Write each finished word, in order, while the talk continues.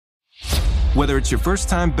Whether it's your first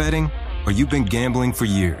time betting or you've been gambling for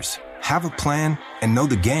years, have a plan and know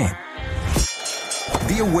the game.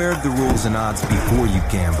 Be aware of the rules and odds before you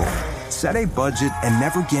gamble. Set a budget and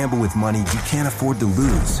never gamble with money you can't afford to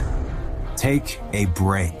lose. Take a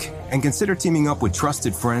break and consider teaming up with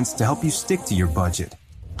trusted friends to help you stick to your budget.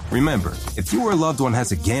 Remember, if you or a loved one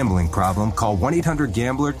has a gambling problem, call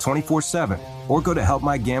 1-800-GAMBLER 24/7 or go to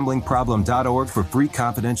helpmygamblingproblem.org for free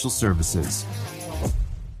confidential services.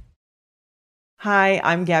 Hi,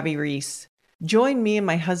 I'm Gabby Reese. Join me and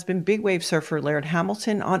my husband, big wave surfer Laird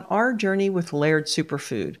Hamilton, on our journey with Laird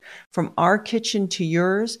Superfood. From our kitchen to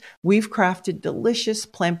yours, we've crafted delicious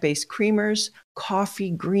plant-based creamers, coffee,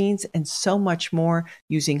 greens, and so much more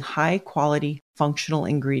using high-quality functional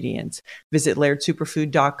ingredients. Visit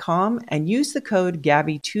lairdsuperfood.com and use the code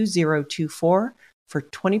GABBY2024 for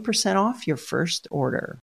 20% off your first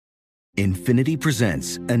order. Infiniti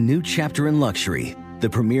presents a new chapter in luxury, the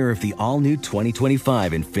premiere of the all-new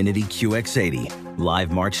 2025 Infiniti QX80,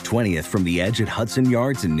 live March 20th from the Edge at Hudson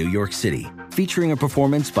Yards in New York City, featuring a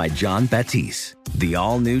performance by John Batiste. The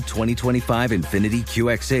all-new 2025 Infiniti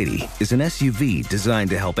QX80 is an SUV designed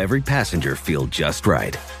to help every passenger feel just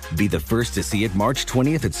right. Be the first to see it March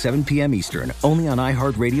 20th at 7 p.m. Eastern, only on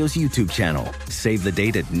iHeartRadio's YouTube channel. Save the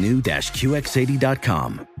date at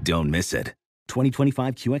new-QX80.com. Don't miss it.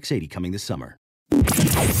 2025 QX80 coming this summer.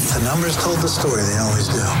 The numbers told the story, they always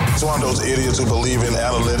do. It's one of those idiots who believe in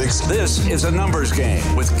analytics. This is A Numbers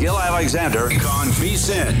Game with Gil Alexander on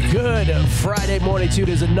VSiN. Good Friday morning to you. It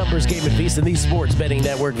is A Numbers Game at VSiN, the sports betting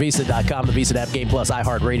network, VSiN.com, the VSiN app, Game Plus,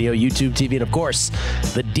 iHeartRadio, YouTube TV, and of course,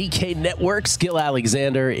 the DK Networks. Gil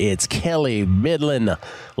Alexander, it's Kelly Midland,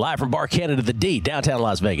 live from Bar Canada, the D, downtown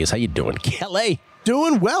Las Vegas. How you doing, Kelly?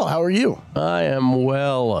 Doing well. How are you? I am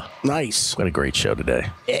well. Nice. What a great show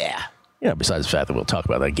today. Yeah. Besides the fact that we'll talk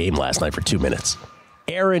about that game last night for 2 minutes.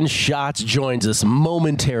 Aaron Schatz joins us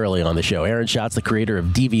momentarily on the show. Aaron Schatz, the creator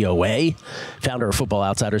of DVOA, founder of Football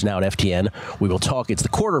Outsiders, now at FTN. We will talk. It's the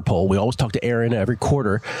quarter poll. We always talk to Aaron every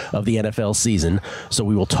quarter of the NFL season. So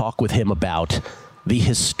we will talk with him about the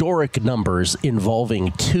historic numbers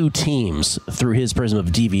involving two teams through his prism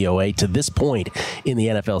of DVOA to this point in the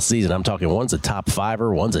NFL season. I'm talking one's a top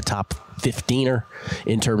fiver, one's a top 15er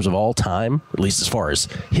in terms of all time, at least as far as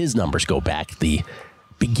his numbers go back, the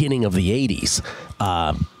beginning of the 80s.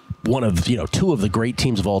 One of, two of the great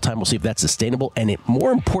teams of all time. We'll see if that's sustainable. And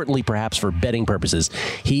more importantly, perhaps for betting purposes,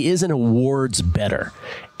 he is an awards bettor.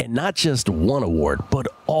 And not just one award, but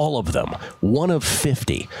all of them. One of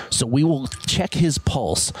 50. So we will check his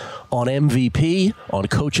pulse on MVP, on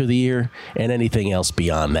Coach of the Year, and anything else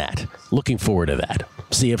beyond that. Looking forward to that.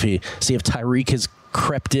 See if Tyreek has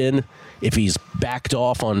crept in, if he's backed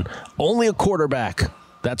off on only a quarterback.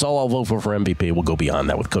 That's all I'll vote for MVP. We'll go beyond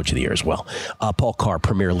that with Coach of the Year as well. Paul Carr,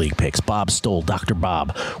 Premier League picks. Bob Stoll, Dr.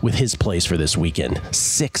 Bob, with his plays for this weekend.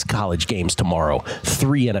 6 college games tomorrow.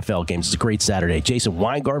 3 NFL games. It's a great Saturday. Jason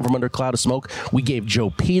Weingart from Under a Cloud of Smoke. We gave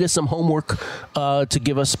Joe Pita some homework to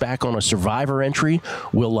give us back on a Survivor entry.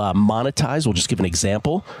 We'll monetize. We'll just give an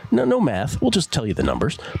example. No math. We'll just tell you the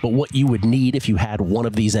numbers. But what you would need if you had one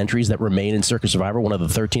of these entries that remain in Circus Survivor, one of the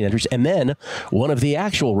 13 entries, and then one of the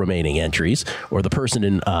actual remaining entries, or the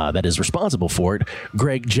person that is responsible for it.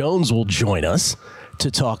 Greg Jones will join us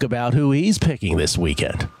to talk about who he's picking this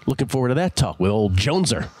weekend. Looking forward to that talk with old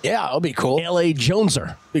Joneser. Yeah, it'll be cool. L.A.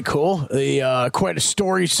 Joneser. Be cool. Quite a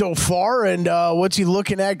story so far, and what's he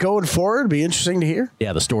looking at going forward? Be interesting to hear.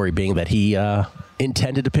 Yeah, the story being that he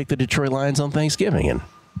intended to pick the Detroit Lions on Thanksgiving and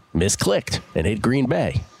misclicked and hit Green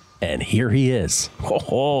Bay. And here he is.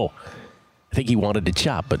 I think he wanted to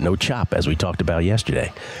chop, but no chop, as we talked about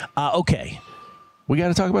yesterday. Okay. We got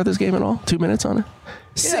to talk about this game at all? 2 minutes on it?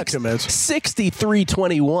 Yeah, 2 minutes.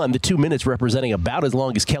 63-21, the 2 minutes representing about as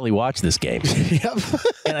long as Kelly watched this game. Yep.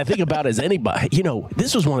 And I think about as anybody.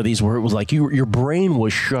 This was one of these where it was like your brain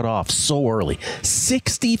was shut off so early.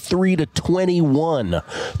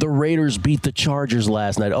 63-21, the Raiders beat the Chargers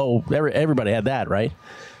last night. Oh, everybody had that, right?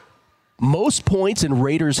 Most points in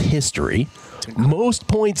Raiders history. Most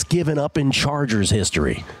points given up in Chargers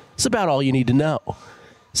history. It's about all you need to know.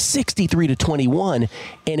 63-21,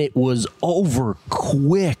 and it was over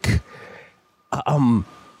quick.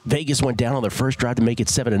 Vegas went down on their first drive to make it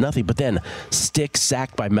 7-0, but then Stick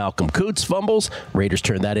sacked by Malcolm Coots, fumbles. Raiders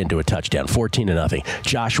turned that into a touchdown, 14-0.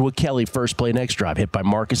 Joshua Kelly, first play next drive, hit by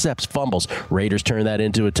Marcus Epps, fumbles. Raiders turned that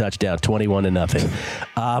into a touchdown,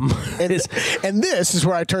 21-0. And this is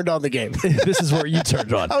where I turned on the game. This is where you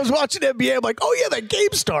turned on. I was watching NBA. I'm like, oh yeah, that game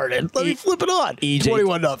started. Let me flip it on.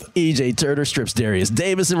 21-0. EJ Turner strips Darius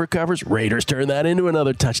Davis and recovers. Raiders turn that into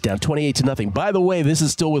another touchdown, 28-0. By the way, this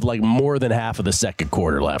is still with like more than half of the second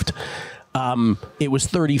quarter left. It was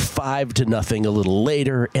 35-0 a little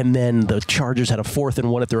later, and then the Chargers had a 4th and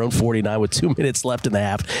 1 at their own 49 with 2 minutes left in the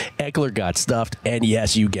half. Eckler got stuffed, and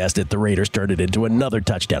yes, you guessed it, the Raiders turned it into another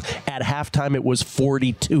touchdown. At halftime, it was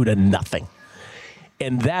 42-0.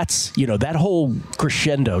 And that's, that whole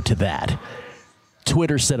crescendo to that.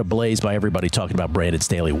 Twitter set ablaze by everybody talking about Brandon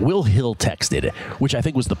Staley. Will Hill texted it, which I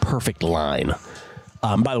think was the perfect line.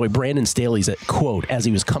 By the way, Brandon Staley's quote as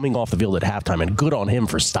he was coming off the field at halftime, and good on him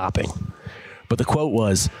for stopping. But the quote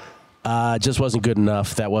was, just wasn't good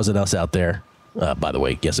enough. That wasn't us out there. By the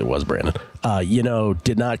way, yes, it was Brandon.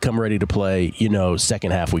 Did not come ready to play.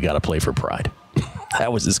 Second half, we got to play for pride.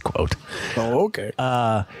 That was his quote. Oh, okay.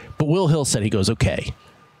 But Will Hill said, he goes, okay.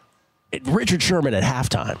 Richard Sherman at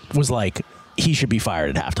halftime was like, he should be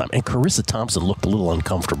fired at halftime. And Carissa Thompson looked a little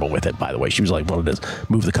uncomfortable with it, by the way. She was like, wanted to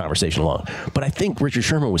move the conversation along. But I think Richard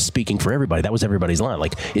Sherman was speaking for everybody. That was everybody's line.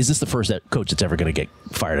 Like, is this the first coach that's ever going to get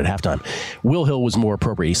fired at halftime? Will Hill was more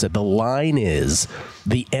appropriate. He said, the line is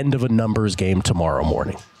the end of a numbers game tomorrow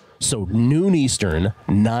morning. So noon Eastern,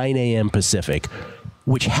 9 a.m. Pacific,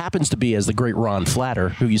 which happens to be, as the great Ron Flatter,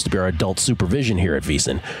 who used to be our adult supervision here at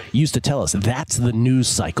VSiN, used to tell us, that's the news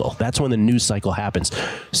cycle. That's when the news cycle happens.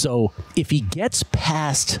 So if he gets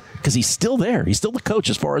past, because he's still there, he's still the coach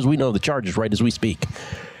as far as we know the Chargers right as we speak.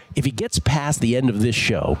 If he gets past the end of this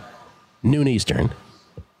show, noon Eastern,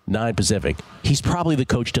 9 Pacific, he's probably the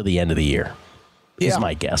coach till the end of the year, is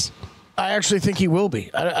my guess. I actually think he will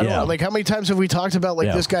be. I don't know. Like, how many times have we talked about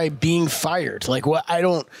this guy being fired? Like, what?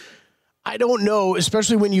 I don't know,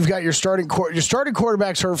 especially when you've got your starting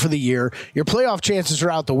quarterback's hurt for the year. Your playoff chances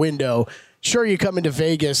are out the window. Sure, you come into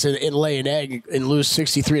Vegas and lay an egg and lose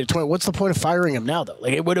 63-20. What's the point of firing him now, though?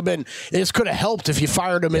 Like, it would have been, this could have helped if you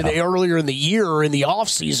fired him earlier in the year or in the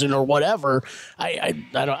offseason or whatever. I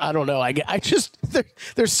don't know. I just,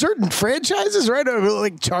 there's certain franchises, right?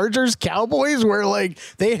 Like Chargers, Cowboys, where like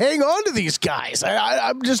they hang on to these guys.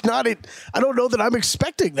 I'm just not, I don't know that I'm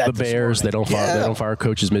expecting that. The Bears, they don't fire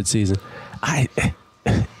coaches midseason.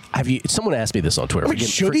 Someone asked me this on Twitter.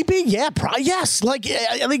 Should he be? Yeah, probably. Yes. Like,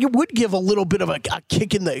 I think it would give a little bit of a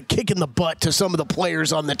kick in the butt to some of the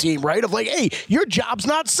players on the team, right? Of like, hey, your job's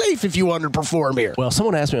not safe if you underperform here. Well,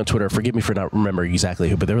 someone asked me on Twitter, forgive me for not remembering exactly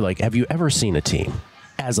who, but they were like, have you ever seen a team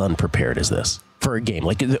as unprepared as this for a game?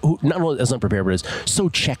 Like, not only as unprepared, but as so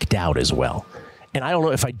checked out as well. And I don't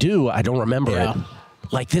know if I do, I don't remember it.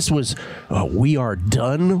 Like, this was, we are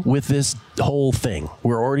done with this whole thing.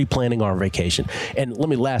 We're already planning our vacation. And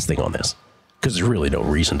last thing on this, because there's really no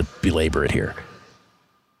reason to belabor it here.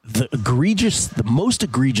 The most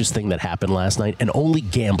egregious thing that happened last night, and only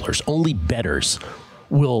gamblers, only bettors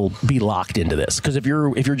will be locked into this. Because if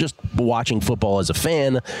you're just watching football as a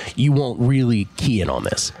fan, you won't really key in on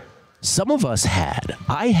this. Some of us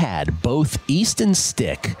I had both Easton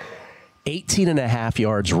Stick, 18.5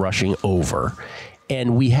 yards rushing over,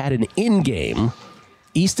 and we had an in-game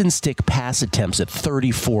Easton Stick pass attempts at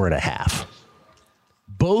 34.5.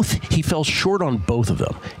 He fell short on both of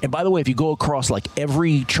them. And by the way, if you go across like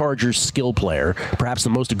every Chargers skill player, perhaps the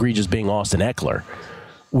most egregious being Austin Eckler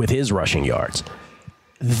with his rushing yards,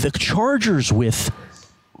 the Chargers with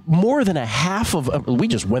more than a half of, we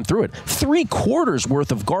just went through it, 3/4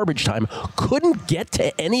 worth of garbage time, couldn't get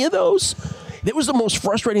to any of those. That was the most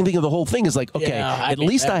frustrating thing of the whole thing is like, okay, at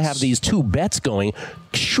least I have these two bets going.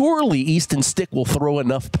 Surely Easton Stick will throw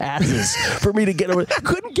enough passes for me to get over.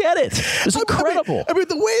 Couldn't get it. It was incredible. I mean,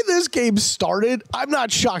 the way this game started, I'm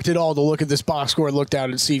not shocked at all to look at this box score and look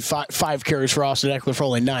down and see five carries for Austin Eckler for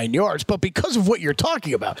only 9 yards. But because of what you're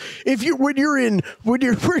talking about, when you're in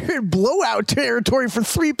blowout territory for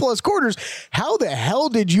 3+ quarters, how the hell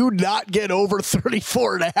did you not get over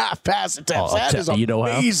 34.5 pass attempts? That is amazing. You know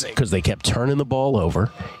how? Because they kept turning the ball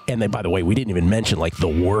over, and then, by the way, we didn't even mention like the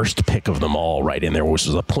worst pick of them all right in there, which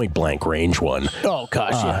was a point blank range one. Oh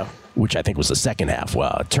gosh, yeah. Which I think was the second half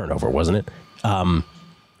turnover, wasn't it?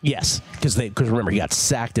 Yes, because remember he got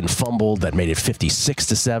sacked and fumbled. That made it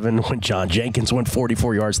 56-7 when John Jenkins went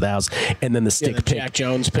 44 yards to the house, and then the stick pick, Jack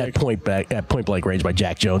Jones pick at point blank range by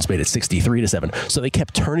Jack Jones made it 63-7. So they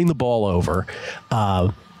kept turning the ball over.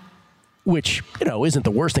 Which, isn't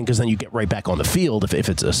the worst thing because then you get right back on the field if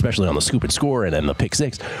it's especially on the scoop and score and then the pick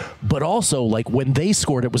six. But also, like, when they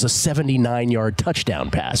scored, it was a 79-yard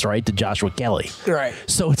touchdown pass, right, to Joshua Kelly. Right.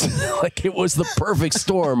 So it's like it was the perfect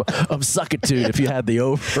storm of suckitude if you had the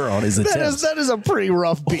over on his attempts. That is a pretty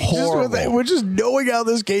rough beat. Just knowing how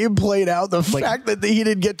this game played out, the fact that he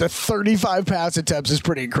didn't get to 35 pass attempts is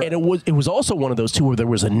pretty incredible. And it was also one of those two where there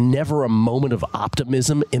was never a moment of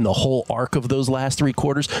optimism in the whole arc of those last 3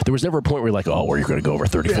 quarters. There was never a point where you're like, oh, we're going to go over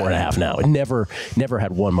 34.5 now. It never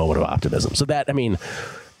had one moment of optimism. So that, I mean,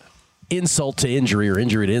 insult to injury or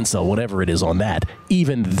injury to insult, whatever it is on that,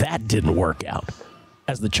 even that didn't work out,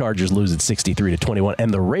 as the Chargers lose at 63-21.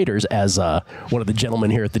 And the Raiders, as one of the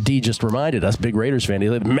gentlemen here at the D just reminded us, big Raiders fan,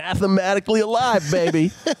 he's mathematically alive,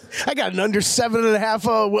 baby. I got an under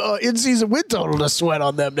 7.5 in-season win total to sweat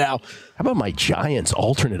on them now. How about my Giants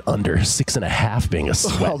alternate under 6.5 being a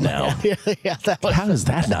sweat now? Yeah, how does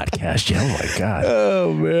that not cash in? Oh, my God.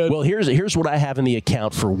 Oh, man. Well, here's what I have in the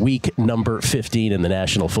account for week number 15 in the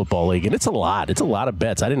National Football League, and it's a lot. It's a lot of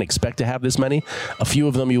bets. I didn't expect to have this many. A few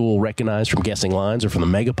of them you will recognize from Guessing Lines or from the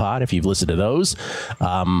Megapod if you've listened to those.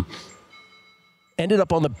 Ended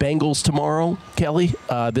up on the Bengals tomorrow, Kelly.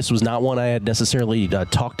 This was not one I had necessarily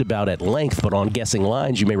talked about at length, but on Guessing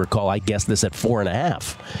Lines, you may recall I guessed this at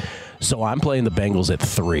 4.5. So I'm playing the Bengals at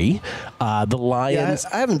 3. The Lions.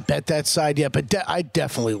 Yeah, I haven't bet that side yet, but I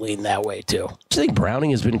definitely lean that way too. I think Browning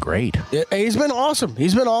has been great. He's been awesome.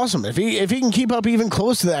 If he can keep up even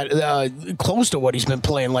close to that, close to what he's been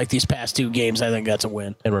playing like these past 2 games, I think that's a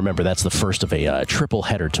win. And remember, that's the first of a triple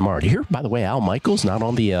header tomorrow. Do you hear, by the way, Al Michaels not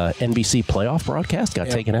on the NBC playoff broadcast? Got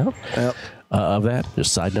taken out. Yep. Of that,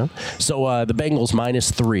 just side note. So the Bengals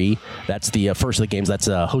 -3. That's the first of the games. That's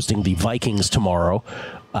hosting the Vikings tomorrow,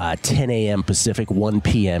 10 a.m. Pacific, 1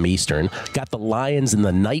 p.m. Eastern. Got the Lions in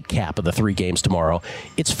the nightcap of the 3 games tomorrow.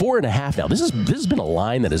 It's 4.5 now. This has been a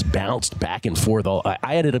line that has bounced back and forth.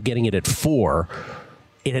 I ended up getting it at 4.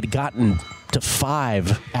 It had gotten to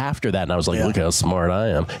 5 after that, and I was like, look how smart I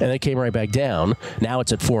am. And it came right back down. Now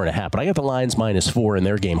it's at 4.5. But I got the Lions -4 in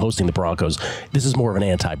their game hosting the Broncos. This is more of an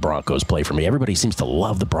anti-Broncos play for me. Everybody seems to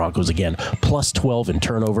love the Broncos again. +12 in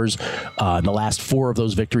turnovers in the last 4 of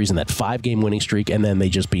those victories in that 5-game winning streak, and then they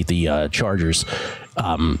just beat the Chargers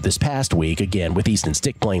this past week, again, with Easton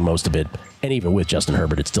Stick playing most of it, and even with Justin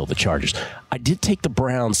Herbert, it's still the Chargers. I did take the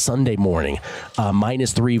Browns Sunday morning,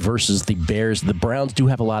 -3 versus the Bears. The Browns do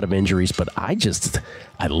have a lot of injuries, but I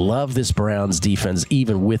love this Browns defense,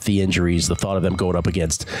 even with the injuries, the thought of them going up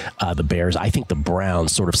against the Bears. I think the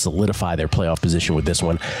Browns sort of solidify their playoff position with this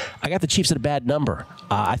one. I got the Chiefs at a bad number.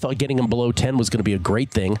 I thought getting them below 10 was going to be a great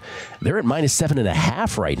thing. They're at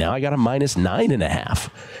 -7.5 right now. I got them -9.5.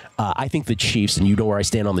 I think the Chiefs, and you know where I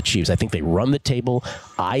stand on the Chiefs, I think they run the table.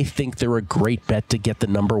 I think they're a great bet to get the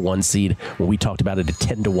number 1 seed when we talked about it at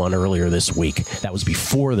 10-1 earlier this week. That was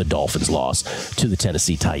before the Dolphins loss to the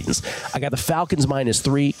Tennessee Titans. I got the Falcons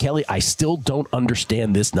 -3. Kelly, I still don't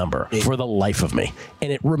understand this number for the life of me,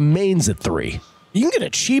 and it remains at 3. You can get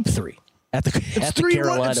a cheap 3. At the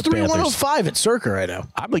Carolina it's Panthers. 3-105 at Circa right now.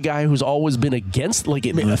 I'm the guy who's always been against,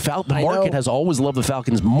 the market has always loved the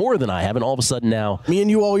Falcons more than I have, and all of a sudden now. Me and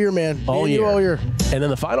you all year, man. All year. And then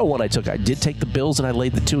the final one I did take the Bills, and I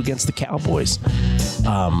laid the 2 against the Cowboys.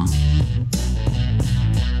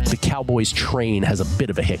 The Cowboys train has a bit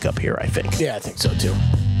of a hiccup here, I think. Yeah, I think so too.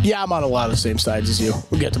 Yeah, I'm on a lot of the same sides as you.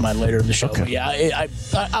 We'll get to mine later in the show. Okay. Yeah,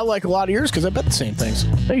 I like a lot of yours because I bet the same things.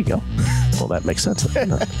 There you go. Well, that makes sense.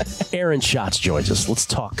 Aaron Schatz joins us. Let's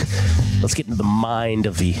talk. Let's get into the mind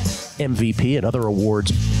of the MVP and other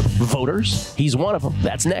awards voters. He's one of them.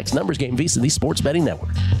 That's next. Numbers Game, VSiN, the Sports Betting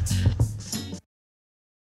Network.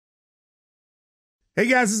 Hey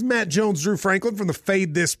guys, this is Matt Jones, Drew Franklin from the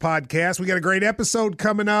Fade This podcast. We got a great episode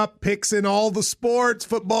coming up, picks in all the sports,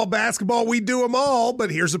 football, basketball, we do them all, but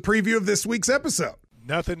here's a preview of this week's episode.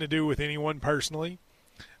 Nothing to do with anyone personally,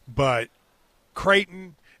 but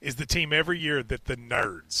Creighton is the team every year that the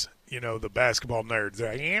nerds, the basketball nerds,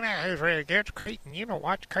 they're like, who's really good at Creighton?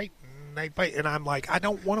 Watch Creighton. They play. And I'm like, I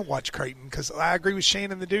don't want to watch Creighton because I agree with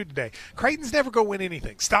Shannon the dude today. Creighton's never going to win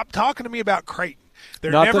anything. Stop talking to me about Creighton.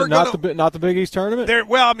 They're not never not the Big East tournament.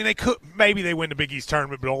 They could maybe they win the Big East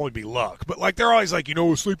tournament, but it'll only be luck. But they're always like,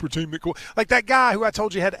 a sleeper team that like that guy who I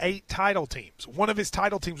told you had 8 title teams. One of his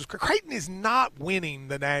title teams was Creighton is not winning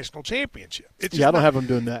the national championship. I don't have them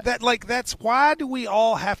doing that. That's why do we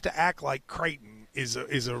all have to act like Creighton is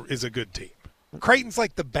a good team? Creighton's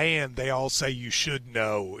like the band they all say you should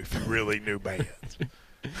know if you really knew bands.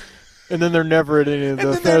 And then they're never at any of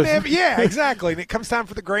the yeah, exactly. And it comes time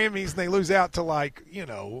for the Grammys, and they lose out to,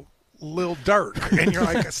 Lil Durk. And you're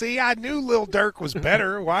like, see, I knew Lil Durk was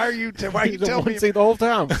better. Why are you telling me? The whole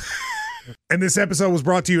time. And this episode was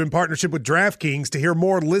brought to you in partnership with DraftKings. To hear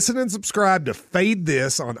more, listen and subscribe to Fade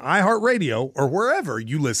This on iHeartRadio or wherever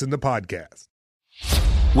you listen to podcasts.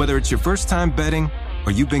 Whether it's your first time betting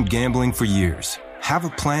or you've been gambling for years, have a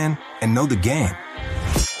plan and know the game.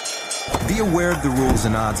 Be aware of the rules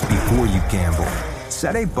and odds before you gamble.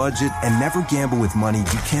 Set a budget and never gamble with money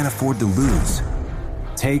you can't afford to lose.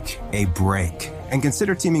 Take a break and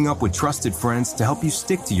consider teaming up with trusted friends to help you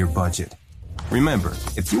stick to your budget. Remember,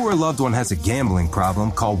 if you or a loved one has a gambling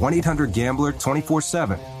problem, call 1-800-GAMBLER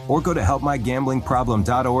 24/7 or go to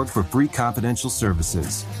helpmygamblingproblem.org for free confidential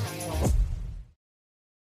services.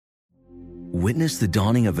 Witness the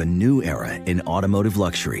dawning of a new era in automotive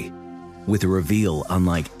luxury with a reveal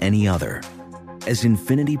unlike any other as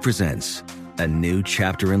Infiniti presents a new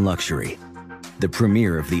chapter in luxury, the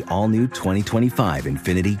premiere of the all-new 2025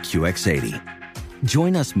 Infiniti QX80.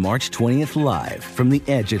 Join us March 20th live from the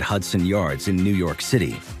Edge at Hudson Yards in New York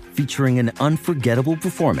City, featuring an unforgettable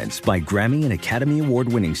performance by Grammy and Academy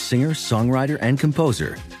Award-winning singer, songwriter, and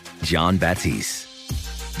composer, Jon Batiste.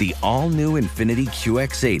 The all-new Infiniti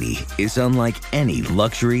QX80 is unlike any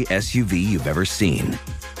luxury SUV you've ever seen.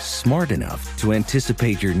 Smart enough to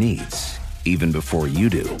anticipate your needs, even before you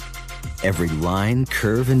do. Every line,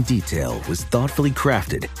 curve, and detail was thoughtfully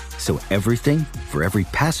crafted, so everything for every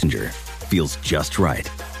passenger feels just right.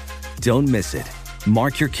 Don't miss it.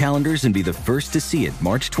 Mark your calendars and be the first to see it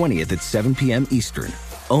March 20th at 7 p.m. Eastern,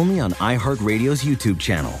 only on iHeartRadio's YouTube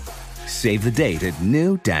channel. Save the date at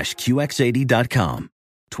new-QX80.com.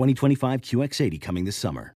 2025 QX80 coming this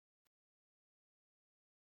summer.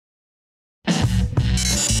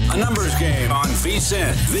 A numbers game on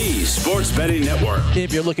VSiN, the sports betting network.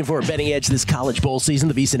 If you're looking for a betting edge this College Bowl season,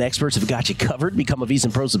 the VSiN experts have got you covered. Become a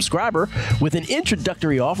VSiN Pro subscriber with an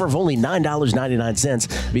introductory offer of only $9.99.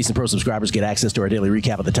 VSiN Pro subscribers get access to our daily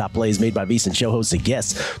recap of the top plays made by VSiN show hosts and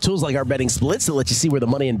guests. Tools like our betting splits that let you see where the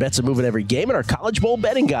money and bets are moving every game, and our College Bowl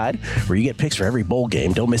betting guide where you get picks for every bowl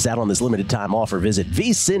game. Don't miss out on this limited time offer. Visit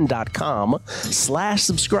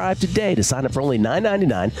vsin.com/subscribe today to sign up for only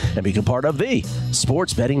 $9.99 and become part of the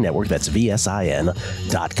sports betting network. That's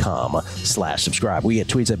VSIN.com/subscribe. We get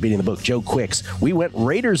tweets at Beating the Book. Joe Quicks. We went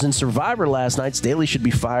Raiders in Survivor last night. Staley should be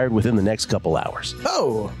fired within the next couple hours.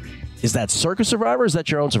 Oh. Is that Circus Survivor or is that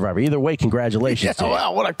your own Survivor? Either way, congratulations. Yeah,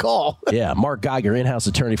 wow, what a call. Yeah, Mark Geiger, in-house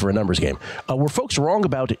attorney for a numbers game. Were folks wrong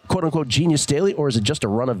about quote-unquote genius Staley, or is it just a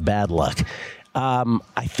run of bad luck? I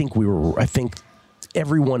think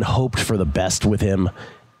everyone hoped for the best with him,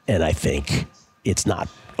 and I think it's not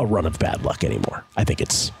a run of bad luck anymore. I think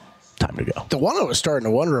it's time to go. The one I was starting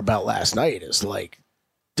to wonder about last night is, like,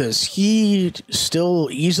 does he still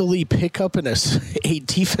easily pick up a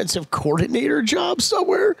defensive coordinator job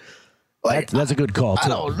somewhere? Like, that's a good call, too. I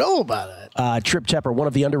don't know about it. Trip Tepper, one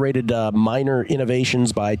of the underrated minor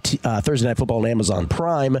innovations by Thursday Night Football and Amazon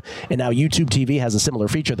Prime, and now YouTube TV has a similar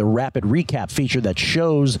feature, the Rapid Recap feature that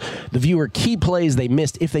shows the viewer key plays they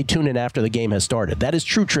missed if they tune in after the game has started. That is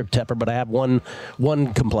true, Trip Tepper, but I have one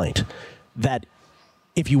complaint. That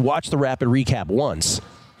if you watch the Rapid Recap once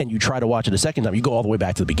and you try to watch it a second time, you go all the way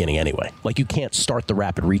back to the beginning anyway. Like, you can't start the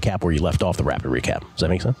Rapid Recap where you left off the Rapid Recap. Does that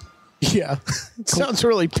make sense? Yeah. It sounds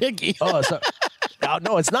really picky. Oh,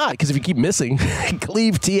 no, it's not, because if you keep missing,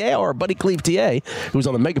 Cleve TA, or Buddy Cleve TA, who's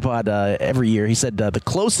on the Megapod every year, he said the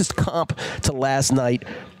closest comp to last night,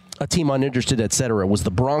 a team uninterested, etc., was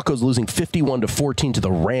the Broncos losing 51-14 to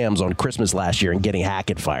the Rams on Christmas last year and getting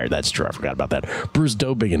Hackett fired. That's true. I forgot about that. Bruce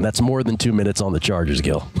Dobigan, that's more than 2 minutes on the Chargers,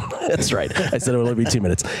 Gil. That's right. I said it would only be 2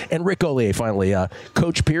 minutes. And Rick Ollier, finally.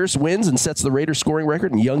 Coach Pierce wins and sets the Raiders scoring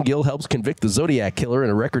record, and young Gil helps convict the Zodiac Killer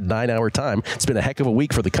in a record 9-hour time. It's been a heck of a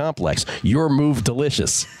week for the complex. Your move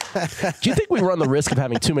delicious. Do you think we run the risk of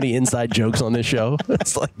having too many inside jokes on this show?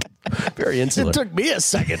 It's like very insular. It took me a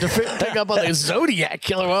second to pick up on the Zodiac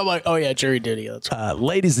Killer. I'm like, oh yeah, Jerry Duty. That's right.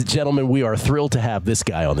 Ladies and gentlemen, we are thrilled to have this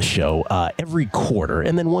guy on the show every quarter,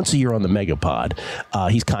 and then once a year on the Megapod.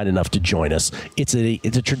 He's kind enough to join us. It's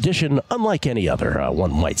a tradition unlike any other,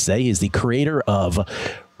 one might say. He's the creator of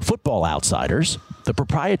Football Outsiders, the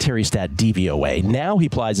proprietary stat DVOA. Now he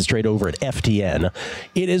plies his trade over at FTN.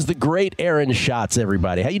 It is the great Aaron Schatz,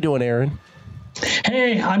 everybody. How you doing, Aaron?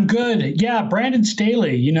 Hey, I'm good. Yeah, Brandon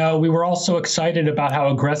Staley, we were all so excited about how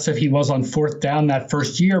aggressive he was on fourth down that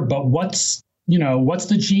first year, but what's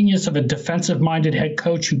the genius of a defensive-minded head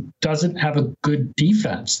coach who doesn't have a good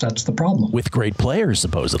defense? That's the problem. With great players,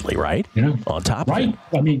 supposedly, right? Yeah. On top of it.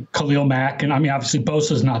 I mean, Khalil Mack, and obviously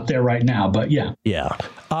Bosa's not there right now, but yeah. Yeah.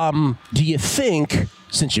 Do you think,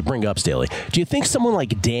 since you bring up Staley, do you think someone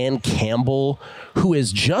like Dan Campbell, who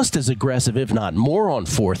is just as aggressive, if not more, on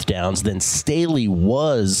fourth downs than Staley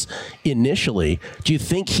was initially, do you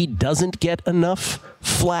think he doesn't get enough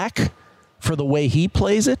flack for the way he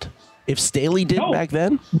plays it? If Staley did back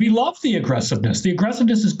then? We love the aggressiveness. The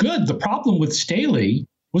aggressiveness is good. The problem with Staley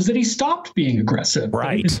was that he stopped being aggressive.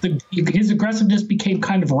 Right. His aggressiveness became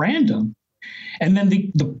kind of random. And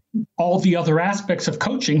then all the other aspects of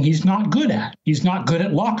coaching he's not good at. He's not good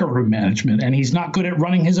at locker room management, and he's not good at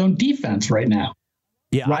running his own defense right now.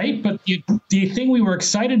 Yeah. Right. But the thing we were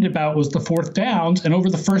excited about was the fourth downs. And after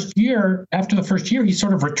the first year, he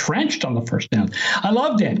sort of retrenched on the first down. I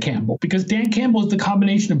love Dan Campbell because Dan Campbell is the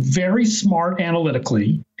combination of very smart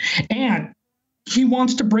analytically and he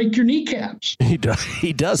wants to break your kneecaps. He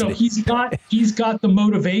does. So he's got the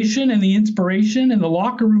motivation and the inspiration and the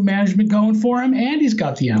locker room management going for him, and he's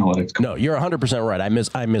got the analytics. No, you're 100% right. I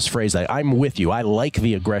misphrased that. I'm with you. I like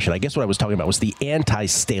the aggression. I guess what I was talking about was the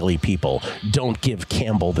anti-Staley people don't give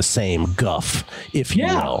Campbell the same guff, if you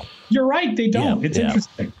will. You're right. They don't. It's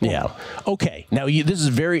interesting. Yeah. Okay. Now, this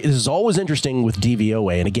is always interesting with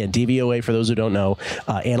DVOA. And again, DVOA, for those who don't know,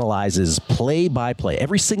 analyzes play by play.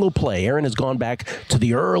 Every single play. Aaron has gone back to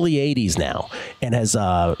the early 80s now and has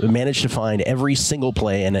managed to find every single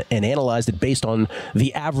play and analyzed it based on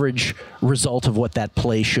the average result of what that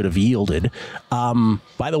play should have yielded.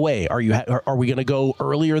 By the way, are we going to go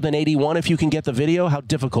earlier than 81 if you can get the video? How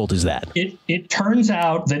difficult is that? It turns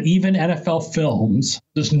out that even NFL Films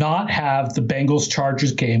does not have the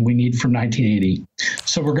Bengals-Chargers game we need from 1980.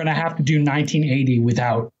 So we're going to have to do 1980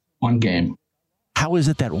 without one game. How is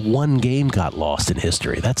it that one game got lost in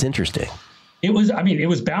history? That's interesting. It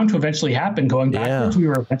was bound to eventually happen. Going backwards, we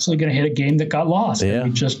were eventually going to hit a game that got lost. Yeah.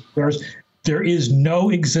 And there is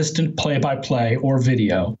no existent play-by-play or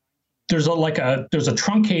video. There's a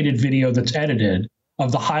truncated video that's edited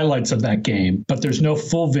of the highlights of that game, but there's no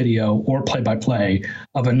full video or play-by-play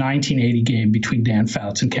of a 1980 game between Dan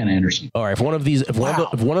Fouts and Ken Anderson. All right, if one of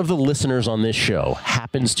the listeners on this show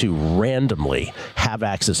happens to randomly have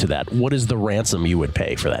access to that, what is the ransom you would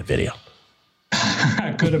pay for that video?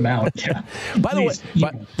 Good amount, yeah. By the way,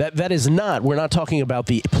 that is not, we're not talking about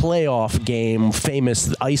the playoff game,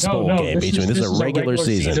 famous Ice Bowl game. This is a regular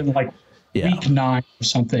season. Like week 9 or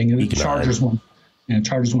something. The Chargers won. Yeah,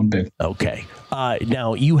 Chargers won big. Okay.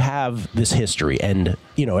 Now, you have this history, and,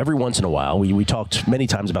 every once in a while, we talked many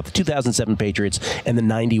times about the 2007 Patriots and the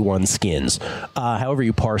 91 Skins. However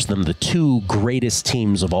you parse them, the two greatest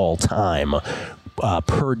teams of all time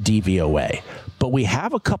per DVOA. But we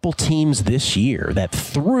have a couple teams this year that,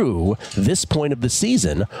 through this point of the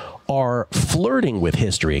season, are flirting with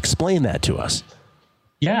history. Explain that to us.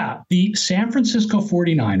 Yeah, the San Francisco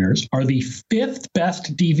 49ers are the 5th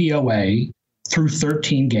best DVOA through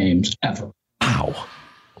 13 games ever. Wow.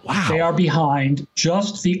 They are behind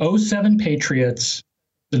just the 07 Patriots,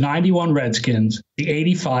 the 91 Redskins, the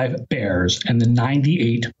 85 Bears, and the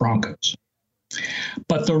 98 Broncos.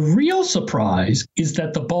 But the real surprise is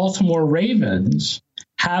that the Baltimore Ravens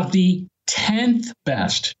have the 10th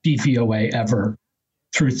best DVOA ever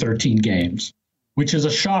through 13 games, which is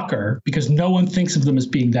a shocker because no one thinks of them as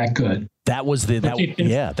being that good. That was the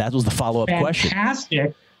follow-up question.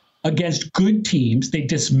 Fantastic against good teams. They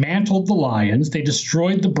dismantled the Lions. They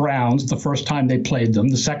destroyed the Browns the first time they played them.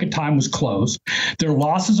 The second time was close. Their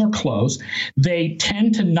losses are close. They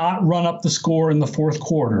tend to not run up the score in the fourth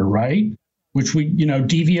quarter, right? Which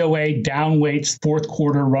DVOA downweights fourth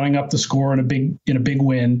quarter, running up the score in a big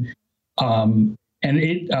win.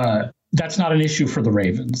 That's not an issue for the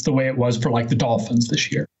Ravens the way it was for like the Dolphins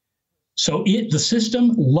this year. So the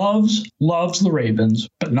system loves the Ravens,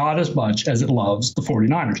 but not as much as it loves the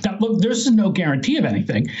 49ers. Now, look, there's no guarantee of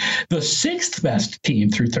anything. The 6th best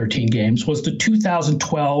team through 13 games was the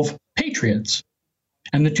 2012 Patriots.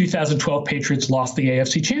 And the 2012 Patriots lost the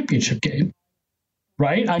AFC Championship game,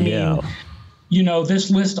 right? I mean,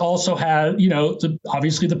 this list also had,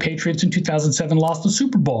 obviously the Patriots in 2007 lost the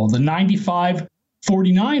Super Bowl. The 95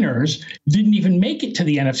 49ers didn't even make it to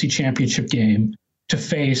the NFC Championship game to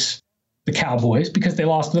face the Cowboys because they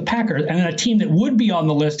lost to the Packers. And then a team that would be on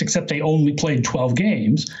the list, except they only played 12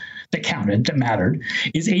 games that counted, that mattered,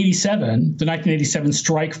 is the 1987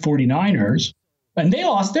 strike 49ers. And they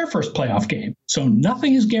lost their first playoff game. So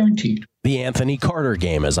nothing is guaranteed. The Anthony Carter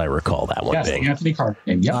game, as I recall that one. Yes, the Anthony Carter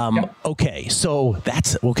game. Yep. Okay, so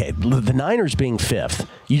that's okay. The Niners being 5th.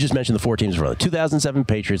 You just mentioned the 4 teams from the 2007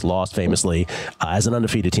 Patriots lost famously as an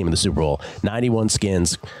undefeated team in the Super Bowl. 91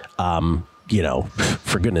 Skins.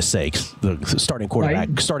 For goodness sakes, the starting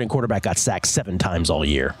quarterback got sacked 7 times all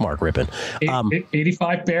year. Mark Rippon.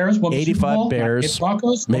 85 Bears. 85 Bears.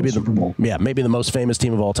 Broncos. Maybe the most famous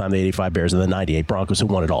team of all time, the 85 Bears, and the 98 Broncos who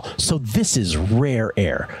won it all. So this is rare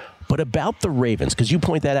air. But about the Ravens, because you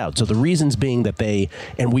point that out, so the reasons being that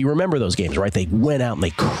and we remember those games, right? They went out and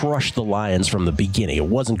they crushed the Lions from the beginning. It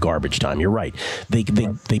wasn't garbage time. You're right. They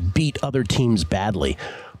beat other teams badly.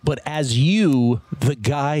 But as the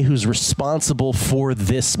guy who's responsible for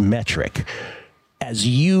this metric,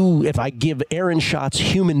 if I give Aaron Schatz,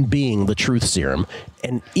 human being, the truth serum,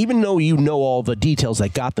 and even though you know all the details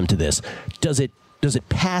that got them to this, does it does it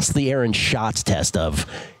pass the Aaron Schatz test of,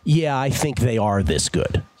 yeah, I think they are this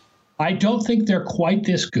good? I don't think they're quite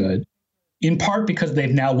this good, in part because they've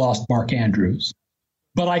now lost Mark Andrews.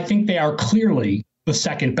 But I think they are clearly the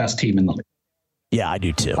second best team in the league. Yeah, I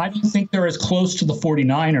do too. I don't think they're as close to the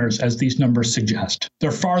 49ers as these numbers suggest.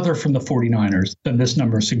 They're farther from the 49ers than this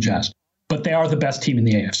number suggests. But they are the best team in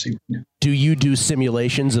the AFC right now. Do you do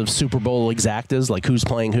simulations of Super Bowl exactas, like who's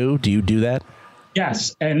playing who? Do you do that?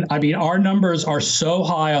 Yes. And I mean, our numbers are so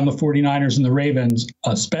high on the 49ers and the Ravens,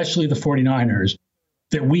 especially the 49ers,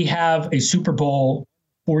 that we have a Super Bowl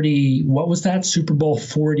 40, what was that? Super Bowl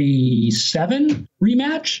 47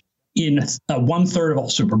 rematch in 1/3 of all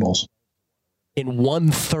Super Bowls. In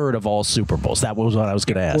 1/3 of all Super Bowls. That was what I was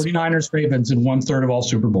going to ask. 49ers, Ravens in 1/3 of all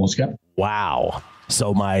Super Bowls. Yep. Wow.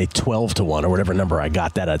 So my 12-1 or whatever number I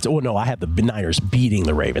got that at. Oh, no, I had the Niners beating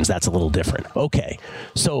the Ravens. That's a little different. Okay.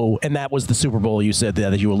 So, and that was the Super Bowl you said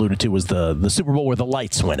that you alluded to was the Super Bowl where the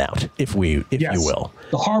lights went out, if you will.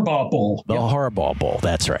 The Harbaugh Bowl. The Harbaugh Bowl.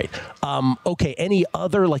 That's right. Okay. Any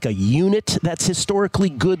other, like a unit that's historically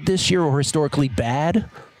good this year or historically bad?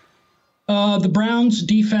 The Browns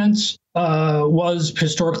defense was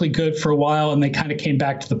historically good for a while, and they kind of came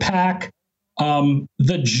back to the pack.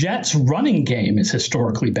 The Jets running game is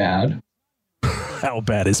historically bad. How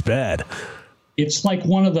bad is bad? It's like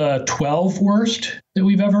one of the 12 worst that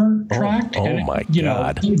we've ever tracked. My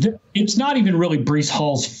God. It's not even really Breece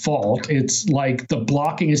Hall's fault. It's like the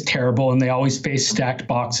blocking is terrible and they always face stacked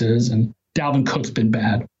boxes, and Dalvin Cook's been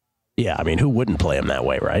bad. Yeah, I mean, who wouldn't play him that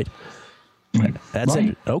way, right? Right. That's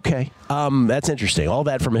right. Okay. That's interesting. All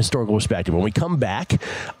that from a historical perspective. When we come back,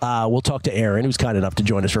 we'll talk to Aaron, who's kind enough to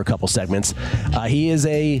join us for a couple segments. He is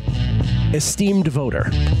a esteemed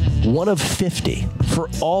voter, one of 50 for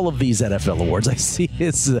all of these NFL awards. I see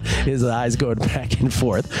his eyes going back and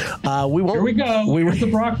forth. Here we go. Here's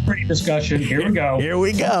the Brock Purdy discussion. Here we go. Here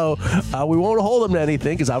we go. We won't hold him to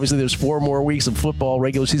anything because obviously there's 4 more weeks of football,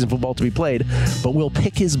 regular season football to be played. But we'll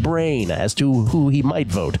pick his brain as to who he might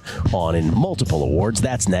vote on in multiple awards.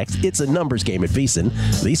 That's next. It's a numbers game at VSiN,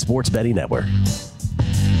 the Sports Betting Network.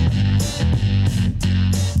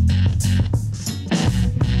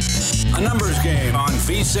 A numbers game on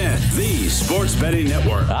VSiN, the Sports Betting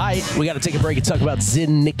Network. All right, we got to take a break and talk about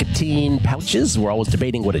Zyn nicotine pouches. We're always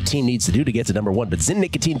debating what a team needs to do to get to number 1, but Zyn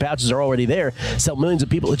nicotine pouches are already there. So millions of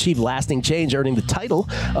people achieve lasting change, earning the title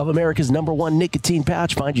of America's #1 nicotine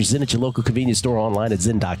pouch. Find your Zyn at your local convenience store, online at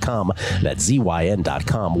Zyn.com. That's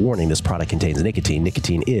ZYN.com. Warning, this product contains nicotine.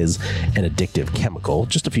 Nicotine is an addictive chemical.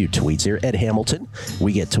 Just a few tweets here. Ed Hamilton,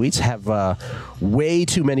 we get tweets. Have way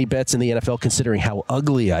too many bets in the NFL considering how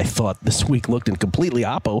ugly I thought this week looked, and completely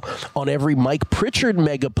oppo on every Mike Pritchard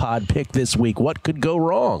Megapod pick this week. What could go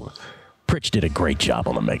wrong? Pritch did a great job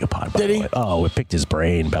on the Megapod. Did he? Oh, it picked his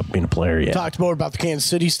brain about being a player. Yeah. Talked more about the Kansas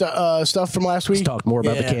City stuff from last week. Talked more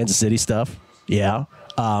about the Kansas City stuff. Yeah.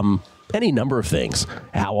 Any number of things.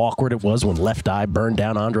 How awkward it was when Left Eye burned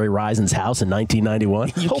down Andre Rison's house in 1991.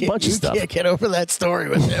 A whole bunch of stuff. You can't get over that story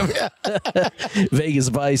with him. Vegas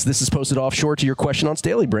Vice. This is posted offshore to your question on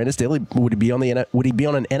Staley. Brandon Staley, would he be on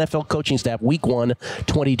an NFL coaching staff week 1,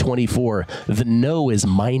 2024? The no is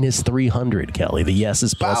 -300, Kelly. The yes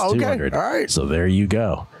is plus 200. All right. So there you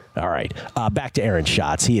go. All right. Back to Aaron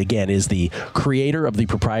Schatz. He, again, is the creator of the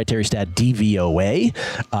proprietary stat DVOA.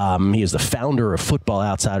 He is the founder of Football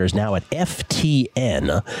Outsiders, now at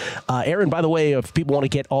FTN. Aaron, by the way, if people want to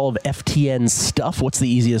get all of FTN's stuff, what's the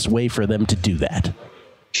easiest way for them to do that?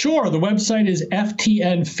 Sure. The website is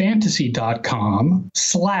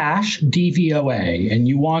ftnfantasy.com/DVOA, and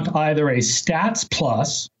you want either a Stats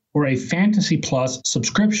Plus or a Fantasy Plus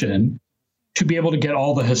subscription to be able to get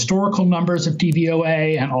all the historical numbers of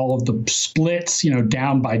DVOA and all of the splits,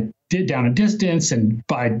 down a distance and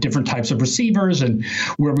by different types of receivers, and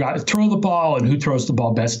where we got to throw the ball and who throws the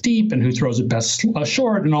ball best deep and who throws it best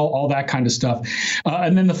short and all that kind of stuff.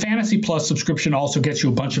 And then the Fantasy Plus subscription also gets you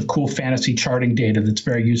a bunch of cool fantasy charting data that's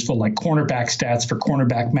very useful, like cornerback stats for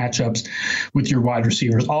cornerback matchups with your wide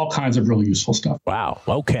receivers, all kinds of really useful stuff. Wow.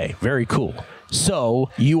 Okay. Very cool. So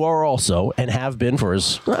you are also, and have been for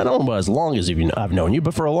as long as I've known you,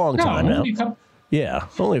 but for a long time now. Yeah,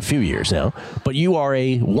 only a few years now. But you are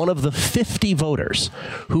one of the 50 voters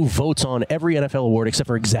who votes on every NFL award except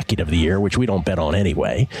for Executive of the Year, which we don't bet on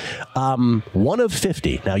anyway. One of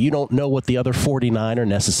 50. Now, you don't know what the other 49 are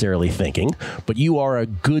necessarily thinking, but you are a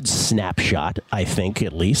good snapshot, I think,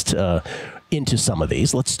 at least, into some of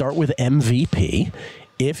these. Let's start with MVP.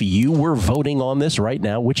 If you were voting on this right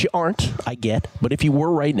now, which you aren't, I get, but if you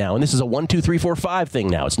were right now, and this is a 1, 2, 3, 4, 5 thing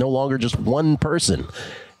now, it's no longer just one person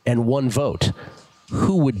and one vote,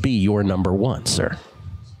 who would be your number 1, sir?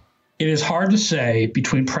 it is hard to say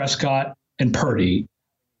between Prescott and Purdy.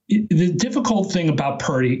 The difficult thing about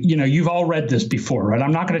Purdy, you've all read this before, right?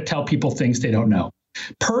 I'm not going to tell people things they don't know.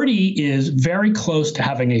 Purdy is very close to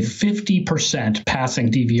having a 50%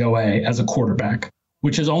 passing DVOA as a quarterback,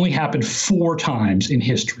 which has only happened 4 times in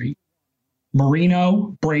history.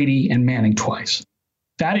 Marino, Brady, and Manning twice.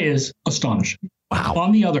 That is astonishing. Wow.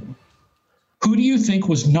 On the other, who do you think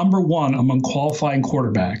was number 1 among qualifying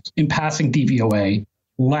quarterbacks in passing DVOA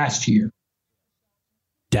last year?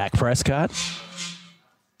 Dak Prescott?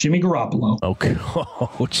 Jimmy Garoppolo. Okay.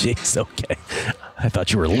 Oh, jeez. Okay. I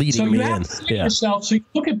thought you were leading me in. Yourself, so you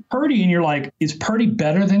look at Purdy and you're like, is Purdy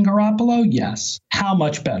better than Garoppolo? Yes. How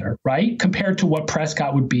much better, right? Compared to what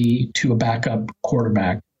Prescott would be to a backup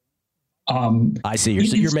quarterback. I see.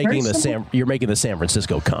 You're making the San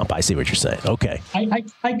Francisco comp. I see what you're saying. Okay.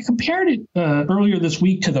 I compared it earlier this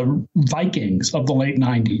week to the Vikings of the late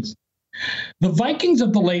 90s. The Vikings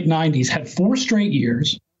of the late 90s had 4 straight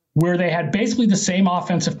years where they had basically the same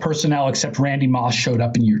offensive personnel, except Randy Moss showed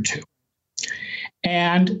up in year 2.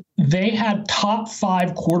 And they had top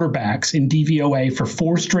 5 quarterbacks in DVOA for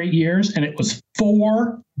 4 straight years, and it was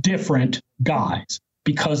 4 different guys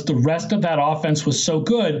because the rest of that offense was so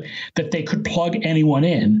good that they could plug anyone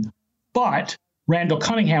in. But Randall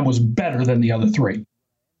Cunningham was better than the other 3.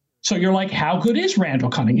 So you're like, how good is Randall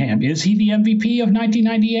Cunningham? Is he the MVP of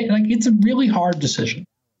 1998? Like, it's a really hard decision.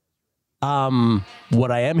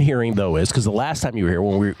 What I am hearing, though, is because the last time you were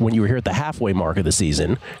here, when you were here at the halfway mark of the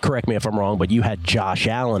season, correct me if I'm wrong, but you had Josh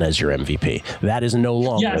Allen as your MVP. That is no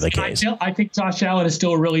longer the case. I think Josh Allen is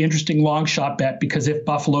still a really interesting long shot bet because if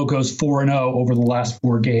Buffalo goes 4-0 over the last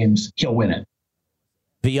 4 games, he'll win it.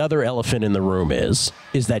 The other elephant in the room is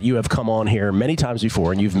that you have come on here many times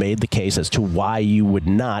before and you've made the case as to why you would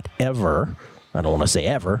not ever, I don't want to say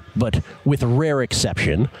ever, but with rare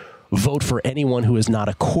exception, vote for anyone who is not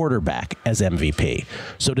a quarterback as MVP.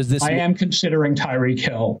 So does this? I am considering Tyreek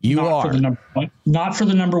Hill. Not for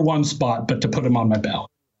the number 1 spot, but to put him on my ballot.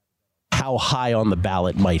 How high on the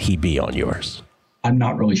ballot might he be on yours? I'm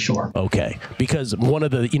not really sure. Okay, because one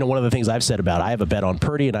of the things I've said about, I have a bet on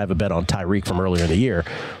Purdy and I have a bet on Tyreek from earlier in the year.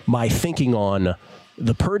 My thinking on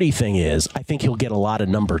the Purdy thing is, I think he'll get a lot of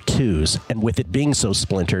number 2s, and with it being so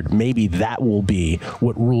splintered, maybe that will be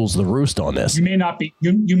what rules the roost on this. You may not be.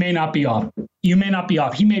 You may not be off. You may not be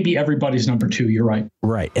off. He may be everybody's number 2. You're right.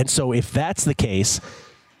 Right, and so if that's the case,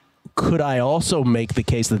 could I also make the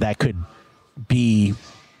case that could be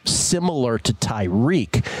similar to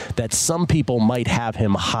Tyreek, that some people might have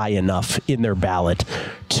him high enough in their ballot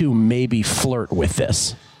to maybe flirt with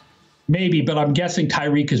this? Maybe, but I'm guessing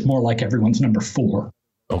Tyreek is more like everyone's number 4.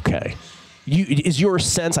 Okay. Is your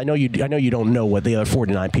sense, I know you don't know what the other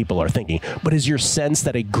 49 people are thinking, but is your sense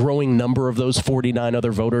that a growing number of those 49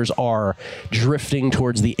 other voters are drifting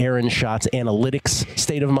towards the Aaron Schatz analytics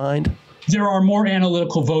state of mind? There are more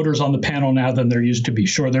analytical voters on the panel now than there used to be.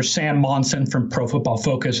 Sure, there's Sam Monson from Pro Football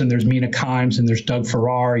Focus, and there's Mina Kimes, and there's Doug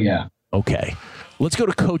Farrar, yeah. Okay. Let's go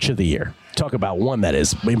to Coach of the Year. Talk about one that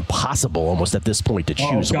is impossible almost at this point to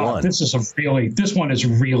choose one. This one is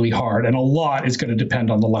really hard, and a lot is going to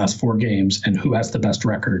depend on the last 4 games and who has the best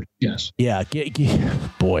record. Yes. Yeah.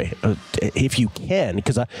 Boy, if you can,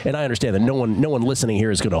 because I understand that no one listening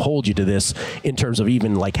here is going to hold you to this in terms of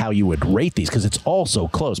even like how you would rate these, because it's all so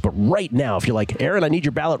close. But right now, if you're like, Aaron, I need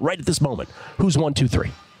your ballot right at this moment. Who's 1, 2,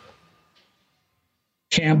 3?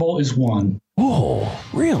 Campbell is 1. Oh,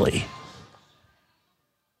 really?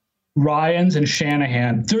 Ryans and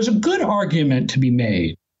Shanahan. There's a good argument to be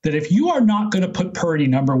made that if you are not going to put Purdy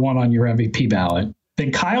number 1 on your MVP ballot,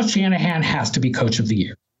 then Kyle Shanahan has to be Coach of the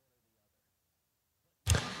Year.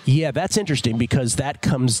 Yeah, that's interesting because that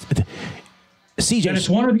comes. CJ, and it's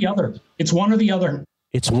one or the other. It's one or the other.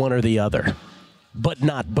 It's one or the other, but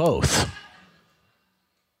not both.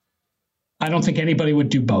 I don't think anybody would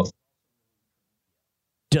do both.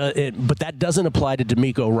 But that doesn't apply to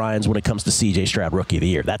DeMeco Ryans when it comes to CJ Stroud Rookie of the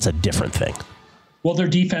Year. That's a different thing. Well, their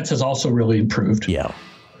defense has also really improved. Yeah.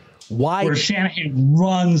 Why? Where Shanahan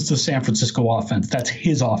runs the San Francisco offense. That's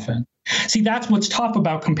his offense. See, that's what's tough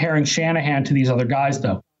about comparing Shanahan to these other guys,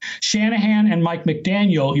 though. Shanahan and Mike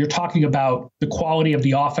McDaniel, you're talking about the quality of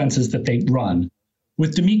the offenses that they run.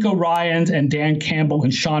 With DeMeco Ryans and Dan Campbell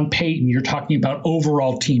and Sean Payton, you're talking about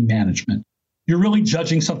overall team management. You're really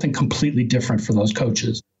judging something completely different for those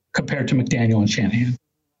coaches compared to McDaniel and Shanahan.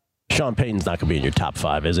 Sean Payton's not going to be in your top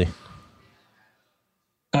 5, is he?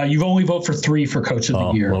 You've only voted for 3 for Coach of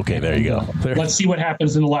the Year. Okay, there you go. Let's see what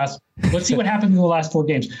happens in the last. Let's see what happens in the last 4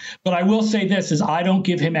 games. But I will say this: is I don't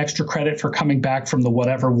give him extra credit for coming back from the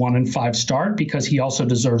whatever 1-5 start, because he also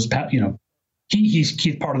deserves.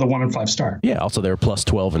 he's part of the 1 in 5 start. Yeah. Also, they're plus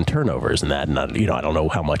 12 in turnovers, and that, and I don't know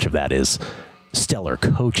how much of that is stellar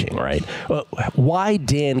coaching, right? Why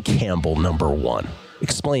Dan Campbell number one?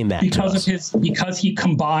 Explain that. Because he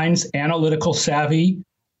combines analytical savvy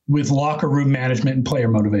with locker room management and player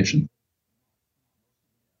motivation.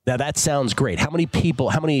 Now that sounds great. How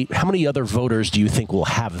many other voters do you think will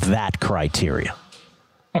have that criteria?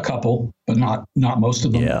 A couple, but not most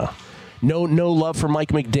of them. Yeah. No love for Mike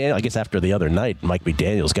McDaniel. I guess after the other night, Mike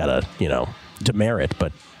McDaniel's got to, demerit,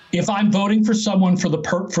 but if I'm voting for someone for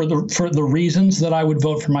the reasons that I would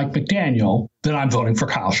vote for Mike McDaniel, then I'm voting for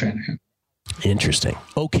Kyle Shanahan. Interesting.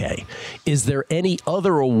 Okay. Is there any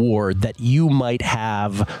other award that you might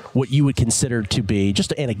have what you would consider to be,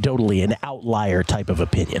 just anecdotally, an outlier type of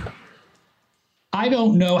opinion? I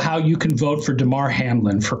don't know how you can vote for Damar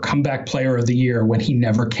Hamlin for Comeback Player of the Year when he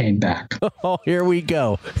never came back. Oh, here we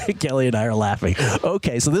go. Kelly and I are laughing.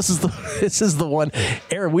 Okay, so this is the one.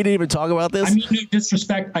 Aaron, we didn't even talk about this. I mean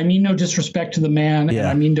no disrespect to the man, and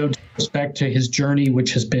I mean no disrespect to his journey,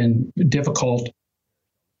 which has been difficult.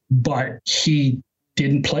 But he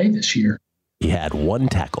didn't play this year. He had one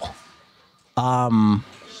tackle. Almost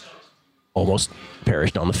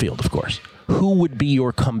perished on the field, of course. Who would be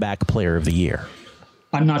your Comeback Player of the Year?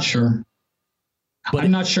 I'm not sure.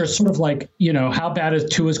 I'm not sure. Sort of like, how bad is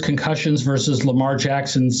Tua's concussions versus Lamar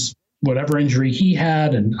Jackson's whatever injury he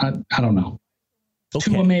had? And I don't know.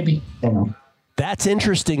 Okay. Tua maybe. I don't know. That's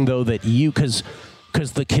interesting, though, that because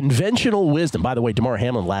the conventional wisdom, by the way, Damar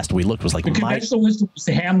Hamlin last we looked was like... The conventional wisdom was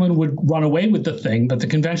that Hamlin would run away with the thing, but the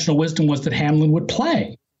conventional wisdom was that Hamlin would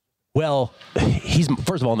play. Well, he's,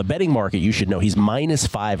 first of all, in the betting market, you should know he's minus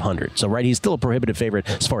 500. So, right, he's still a prohibitive favorite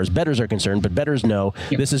as far as bettors are concerned, but bettors know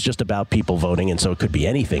this is just about people voting, and so it could be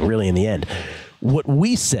anything, really, in the end. What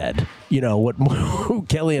we said, what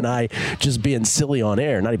Kelly and I just being silly on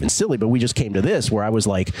air, not even silly, but we just came to this where I was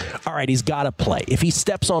like, all right, he's got to play. If he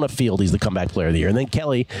steps on a field, he's the Comeback Player of the Year. And then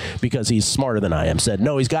Kelly, because he's smarter than I am, said,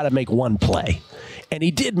 no, he's got to make one play. And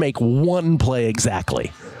he did make one play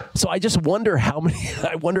exactly. So I just wonder how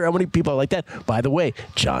many people are like that. By the way,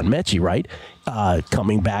 John Mechie, right?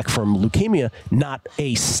 Coming back from leukemia, not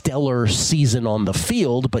a stellar season on the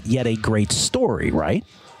field, but yet a great story, right?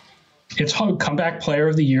 It's Comeback Player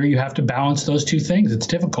of the Year. You have to balance those two things. It's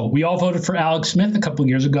difficult. We all voted for Alex Smith a couple of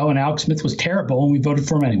years ago, and Alex Smith was terrible, and we voted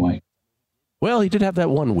for him anyway. Well, he did have that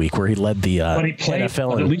 1 week where he led the NFL.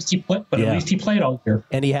 But at least he played all year.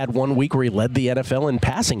 And he had 1 week where he led the NFL in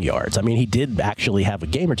passing yards. I mean, he did actually have a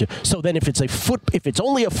game or two. So then if it's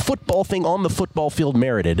only a football thing on the football field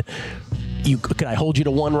merited, can I hold you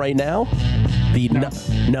to one right now?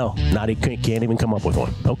 No, he can't even come up with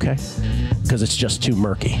one. Okay. Because it's just too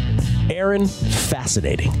murky. Aaron,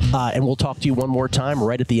 fascinating. And we'll talk to you one more time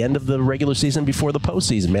right at the end of the regular season before the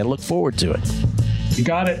postseason, man. Look forward to it. You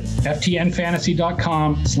got it.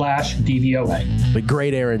 FTNFantasy.com/DVOA. The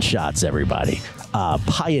great Aaron Schatz, everybody.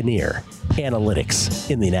 Pioneer analytics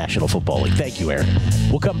in the National Football League. Thank you, Aaron.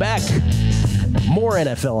 We'll come back. More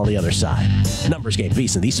NFL on the other side. Numbers Game,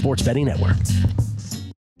 VSiN, the Sports Betting Network.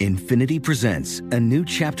 Infiniti presents a new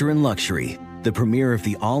chapter in luxury. The premiere of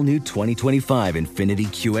the all-new 2025 Infiniti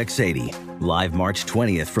QX80. Live March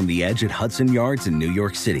 20th from the Edge at Hudson Yards in New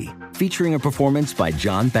York City. Featuring a performance by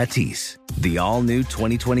John Batiste. The all-new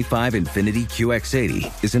 2025 Infiniti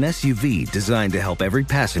QX80 is an SUV designed to help every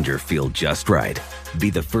passenger feel just right.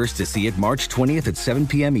 Be the first to see it March 20th at 7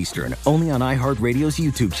 p.m. Eastern, only on iHeartRadio's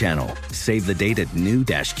YouTube channel. Save the date at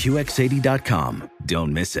new-QX80.com.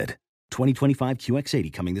 Don't miss it. 2025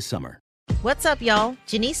 QX80 coming this summer. What's up, y'all?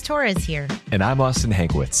 Janice Torres here. And I'm Austin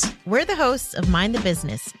Hankwitz. We're the hosts of Mind the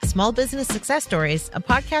Business, Small Business Success Stories, a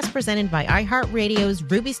podcast presented by iHeartRadio's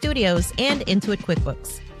Ruby Studios and Intuit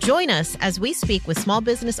QuickBooks. Join us as we speak with small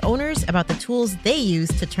business owners about the tools they use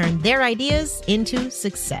to turn their ideas into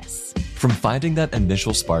success. From finding that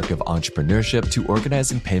initial spark of entrepreneurship to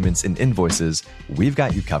organizing payments and invoices, we've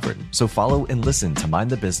got you covered. So follow and listen to Mind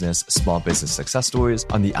the Business, Small Business Success Stories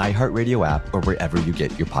on the iHeartRadio app or wherever you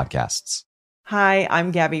get your podcasts. Hi, I'm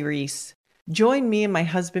Gabby Reese. Join me and my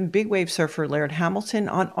husband, big wave surfer Laird Hamilton,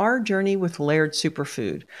 on our journey with Laird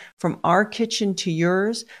Superfood. From our kitchen to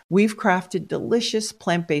yours, we've crafted delicious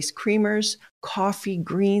plant-based creamers, coffee,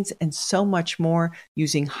 greens, and so much more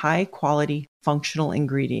using high-quality functional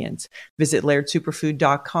ingredients. Visit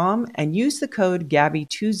LairdSuperfood.com and use the code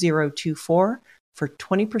GABBY2024 for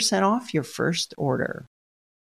 20% off your first order.